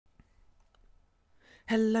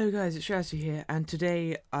Hello guys, it's Shazzy here, and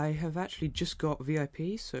today I have actually just got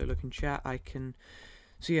VIP, so look in chat, I can...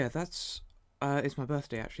 So yeah, it's my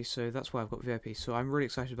birthday actually, so that's why I've got VIP, so I'm really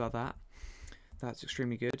excited about that. That's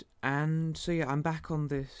extremely good. And so yeah, I'm back on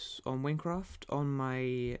Wynncraft, on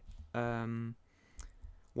my,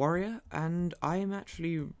 warrior, and I am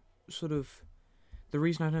actually sort of... The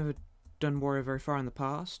reason I've never done warrior very far in the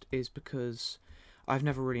past is because I've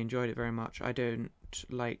never really enjoyed it very much. I don't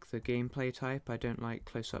like the gameplay type. I don't like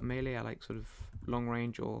close-up melee. I like sort of long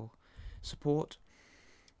range or support.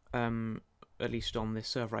 At least on this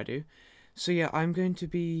server I do. So yeah, I'm going to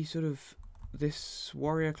be sort of this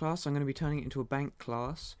warrior class. I'm going to be turning it into a bank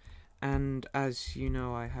class. And as you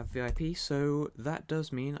know, I have VIP, so that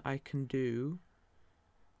does mean I can do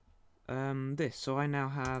this. So I now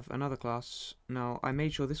have another class. Now, I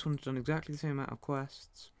made sure this one's done exactly the same amount of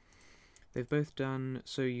quests. They've both done,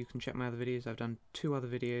 so you can check my other videos. I've done 2 other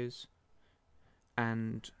videos,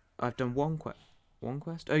 and I've done one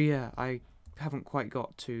quest. Oh yeah, I haven't quite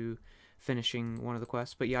got to finishing one of the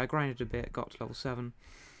quests, but yeah, I grinded a bit, got to level 7.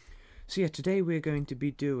 So yeah, today we're going to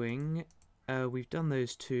be doing, we've done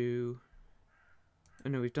those 2, oh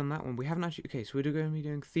no, we've done that one. We haven't actually, okay, so we're going to be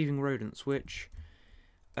doing Thieving Rodents, which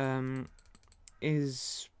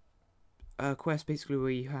is a quest basically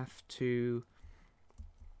where you have to...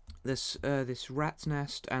 this rat's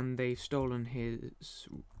nest, and they've stolen his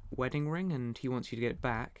wedding ring, and he wants you to get it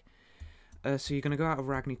back. So you're going to go out of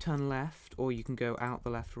Ragni, turn left, or you can go out the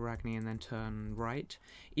left of Ragni and then turn right.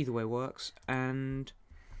 Either way works. And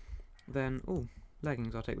then, oh,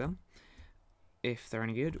 leggings, I'll take them. If they're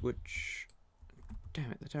any good, which,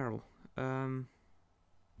 damn it, they're terrible. Yeah,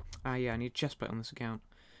 I need a chestplate on this account.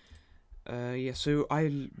 Yeah, so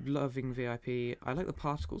loving VIP. I like the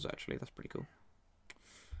particles, actually, that's pretty cool.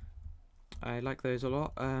 I like those a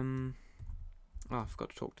lot. Oh, I forgot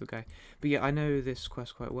to talk to the guy. But yeah, I know this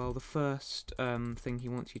quest quite well. The first thing he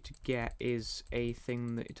wants you to get is a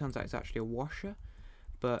thing that it turns out it's actually a washer,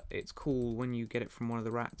 but it's cool when you get it from one of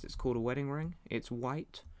the rats. It's called a wedding ring. It's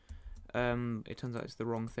white. It turns out it's the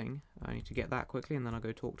wrong thing. I need to get that quickly, and then I'll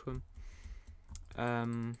go talk to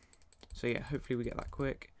him. So yeah, hopefully we get that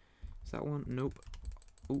quick. Is that one? Nope.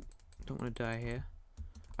 Ooh, don't want to die here.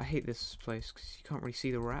 I hate this place because you can't really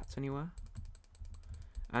see the rats anywhere.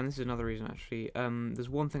 And this is another reason, actually. There's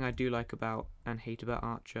one thing I do like about and hate about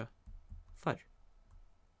Archer. Fudge.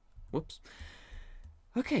 Whoops.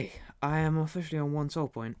 Okay, I am officially on 1 soul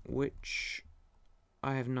point, which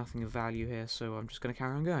I have nothing of value here, so I'm just going to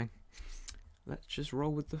carry on going. Let's just go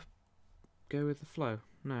with the flow.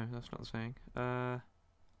 No, that's not the saying.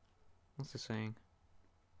 What's the saying?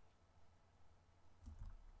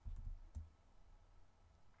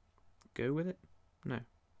 Go with it? No.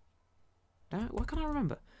 Damn it, why can't I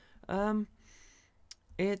remember?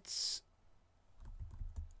 It's...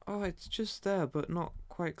 Oh, it's just there, but not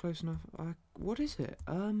quite close enough. What is it?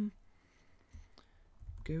 Go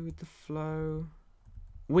with the flow.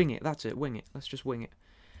 Wing it, that's it, wing it. Let's just wing it.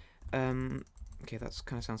 Okay, that's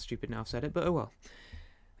kind of sounds stupid now I've said it, but oh well.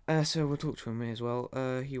 So we'll talk to him as well.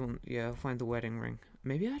 Yeah, I'll find the wedding ring.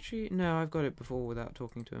 Maybe actually, no, I've got it before without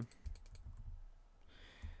talking to him.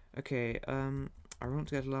 Okay, I want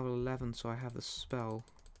to get to level 11 so I have the spell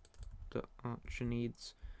that Archer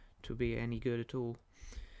needs to be any good at all.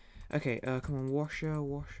 Okay, come on, washer,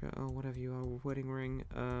 oh, whatever you are, wedding ring,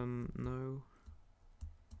 no.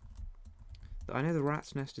 I know the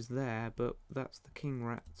rat's nest is there, but that's the king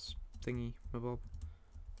rat's thingy, my bob.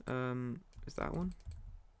 Is that one?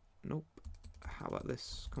 Nope. How about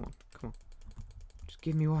this? Come on. Just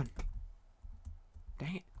give me one.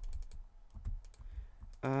 Dang it.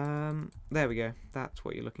 There we go. That's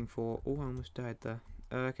what you're looking for. Oh, I almost died there.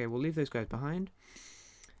 Okay, we'll leave those guys behind.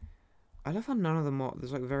 I love how none of the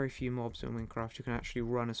there's like very few mobs in Wynncraft who can actually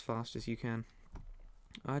run as fast as you can.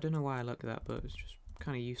 I don't know why I like that, but it's just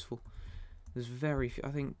kind of useful. There's very few.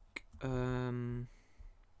 I think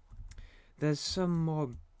there's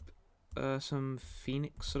some some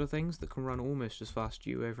phoenix sort of things that can run almost as fast as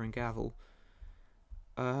you over in Gavel.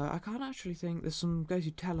 I can't actually think. There's some guys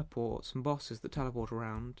who teleport, some bosses that teleport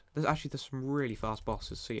around. There's some really fast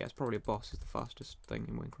bosses, so yeah, it's probably a boss is the fastest thing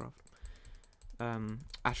in Wynncraft.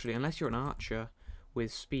 Actually, unless you're an archer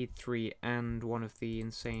with speed 3 and one of the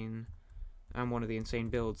insane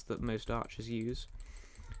builds that most archers use,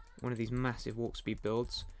 one of these massive walk speed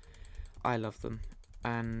builds, I love them,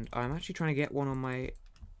 and I'm actually trying to get one on my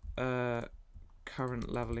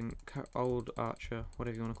current leveling old archer,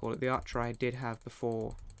 whatever you want to call it, the archer I did have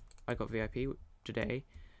before I got VIP today.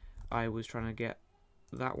 I was trying to get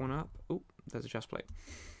that one up. Oh, there's a chest plate.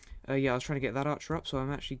 Yeah, I was trying to get that archer up, so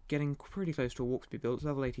I'm actually getting pretty close to a walk speed build. It's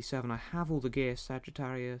level 87. I have all the gear,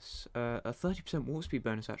 Sagittarius, a 30% walk speed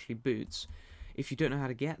bonus, actually, boots. If you don't know how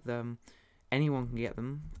to get them, anyone can get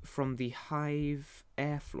them from the Hive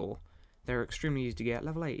air floor. They're extremely easy to get.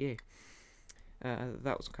 Level 8, yeah.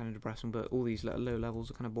 That was kind of depressing, but all these low levels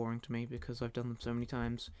are kind of boring to me because I've done them so many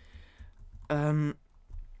times.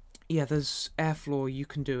 Yeah, there's air floor, you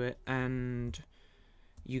can do it, and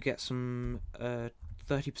you get some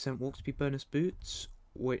 30% walk speed bonus boots,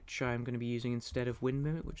 which I'm going to be using instead of Wind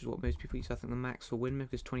Mimic, which is what most people use. I think the max for Wind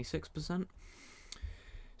Mimic is 26%.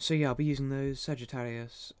 So yeah, I'll be using those.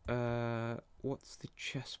 Sagittarius. What's the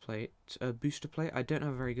chest plate? Booster plate. I don't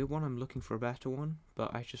have a very good one. I'm looking for a better one,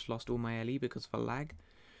 but I just lost all my LE because of a lag,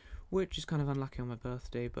 which is kind of unlucky on my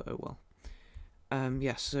birthday, but oh well.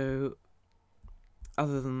 Yeah, so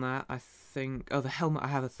other than that, I think... Oh, the helmet, I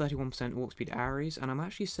have a 31% walk speed Ares, and I'm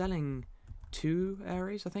actually selling 2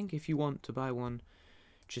 Ares, I think. If you want to buy one,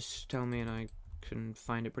 just tell me and I can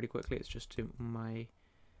find it pretty quickly. It's just to my...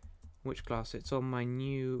 Which class? It's on my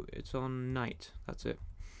new... It's on Knight, that's it.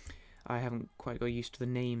 I haven't quite got used to the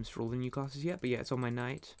names for all the new classes yet, but yeah, it's on my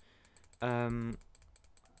Knight. So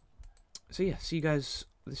yeah, see you guys.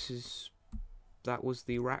 That was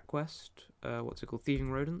the rat quest. What's it called? Thieving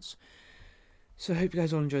Rodents. So I hope you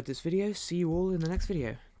guys all enjoyed this video. See you all in the next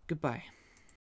video. Goodbye.